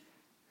moment?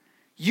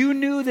 You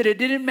knew that it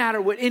didn't matter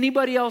what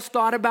anybody else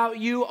thought about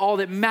you. All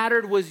that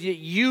mattered was that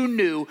you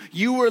knew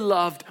you were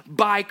loved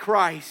by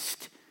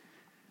Christ.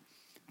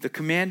 The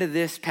command of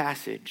this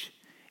passage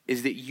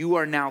is that you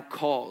are now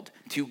called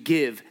to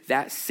give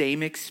that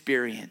same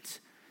experience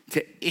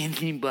to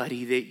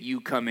anybody that you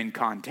come in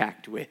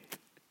contact with.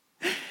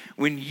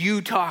 When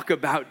you talk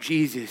about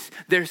Jesus,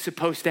 they're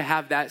supposed to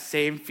have that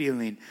same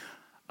feeling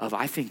of,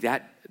 I think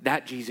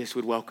that Jesus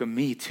would welcome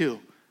me too.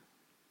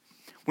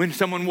 When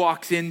someone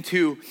walks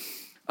into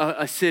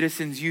a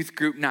citizens youth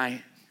group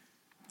night,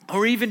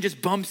 or even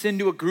just bumps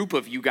into a group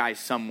of you guys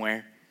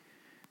somewhere,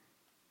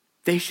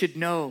 they should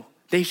know.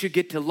 They should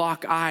get to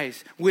lock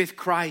eyes with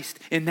Christ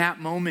in that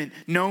moment,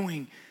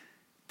 knowing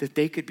that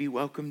they could be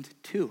welcomed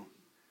too,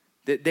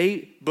 that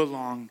they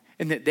belong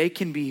and that they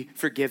can be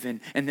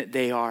forgiven and that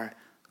they are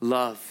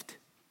loved.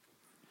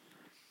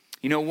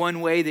 You know,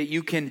 one way that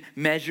you can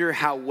measure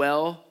how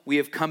well we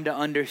have come to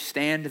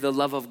understand the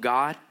love of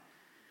God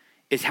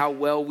is how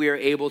well we are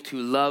able to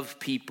love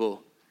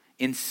people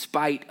in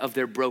spite of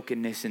their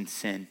brokenness and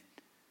sin.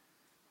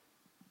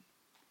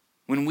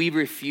 When we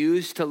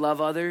refuse to love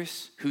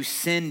others who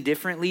sin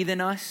differently than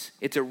us,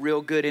 it's a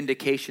real good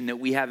indication that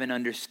we haven't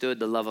understood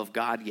the love of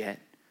God yet.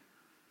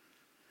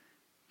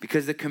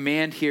 Because the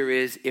command here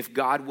is, if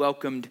God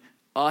welcomed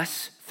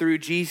us through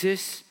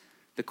Jesus,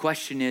 the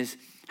question is,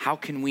 how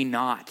can we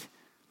not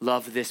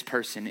love this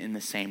person in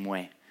the same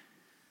way?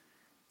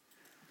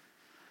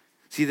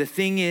 See, the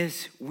thing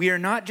is, we are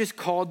not just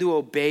called to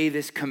obey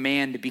this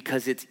command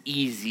because it's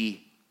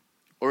easy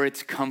or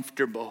it's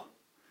comfortable,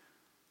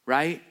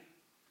 right?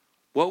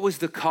 What was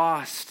the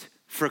cost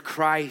for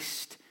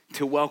Christ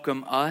to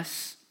welcome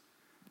us?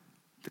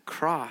 The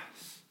cross.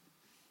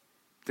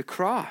 The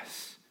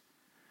cross.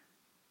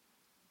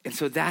 And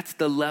so that's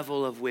the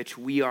level of which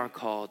we are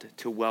called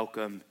to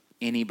welcome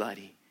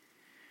anybody.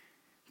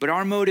 But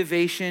our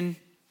motivation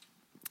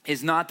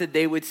is not that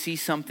they would see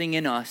something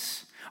in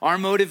us. Our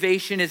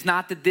motivation is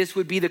not that this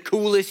would be the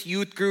coolest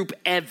youth group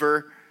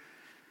ever.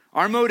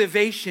 Our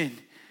motivation,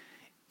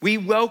 we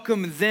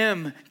welcome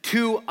them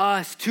to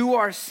us, to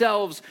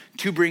ourselves,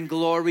 to bring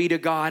glory to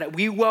God.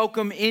 We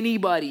welcome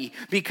anybody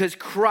because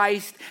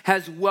Christ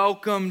has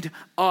welcomed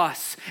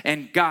us.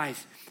 And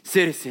guys,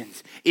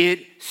 citizens,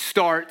 it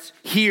starts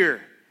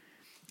here.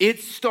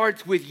 It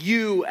starts with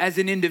you as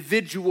an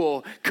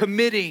individual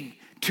committing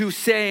to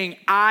saying,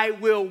 I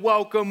will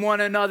welcome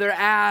one another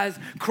as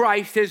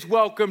Christ has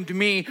welcomed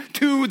me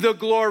to the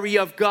glory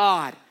of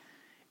God.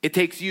 It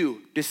takes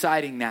you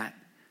deciding that.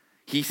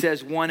 He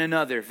says one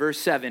another, verse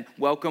 7,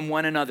 welcome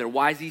one another.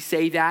 Why does he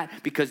say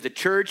that? Because the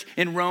church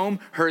in Rome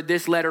heard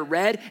this letter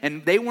read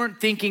and they weren't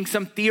thinking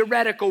some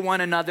theoretical one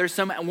another,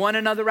 some one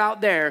another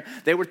out there.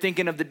 They were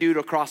thinking of the dude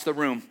across the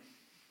room.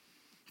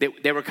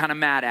 They were kind of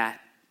mad at.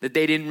 that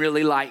they didn't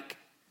really like.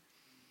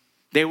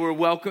 They were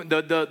welcome,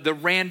 the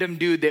random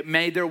dude that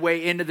made their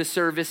way into the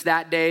service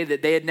that day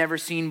that they had never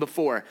seen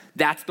before.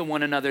 That's the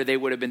one another they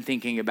would have been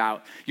thinking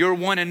about. Your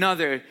one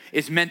another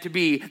is meant to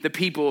be the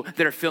people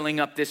that are filling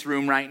up this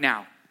room right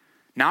now.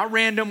 Not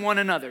random one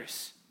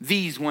anothers,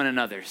 these one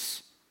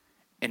anothers.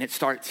 And it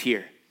starts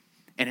here,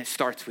 and it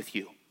starts with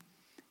you.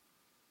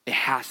 It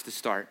has to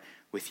start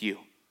with you.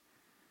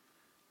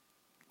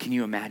 Can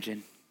you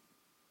imagine?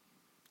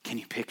 Can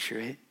you picture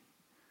it?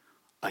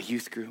 A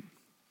youth group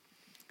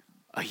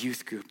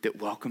that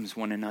welcomes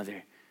one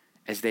another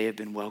as they have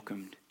been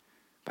welcomed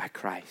by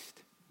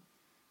Christ.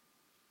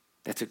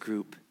 That's a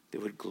group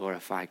that would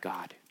glorify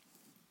God.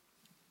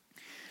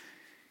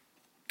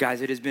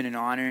 Guys, it has been an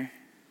honor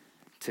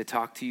to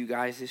talk to you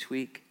guys this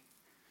week.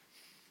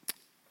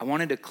 I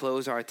wanted to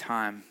close our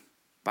time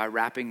by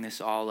wrapping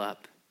this all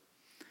up.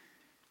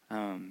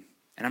 And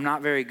I'm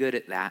not very good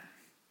at that.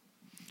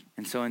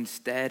 And so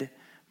instead,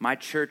 my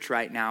church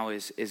right now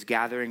is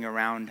gathering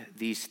around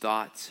these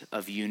thoughts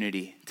of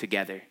unity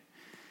together.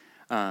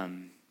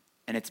 And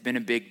it's been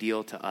a big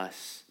deal to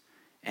us.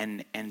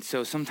 And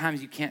so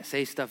sometimes you can't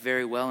say stuff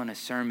very well in a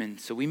sermon.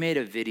 So we made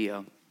a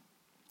video,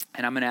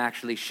 and I'm going to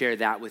actually share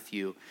that with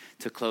you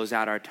to close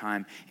out our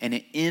time. And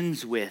it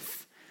ends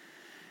with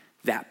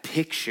that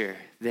picture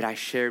that I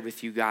shared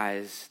with you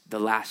guys the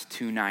last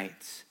 2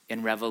 nights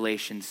in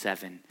Revelation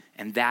 7.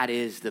 And that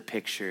is the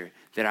picture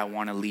that I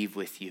want to leave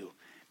with you.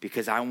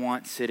 Because I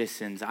want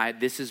citizens,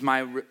 this is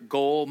my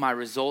goal, my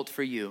result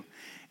for you,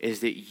 is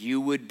that you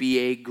would be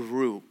a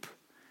group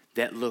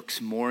that looks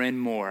more and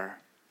more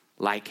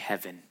like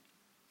heaven.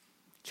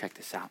 Check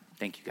this out.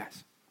 Thank you,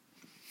 guys.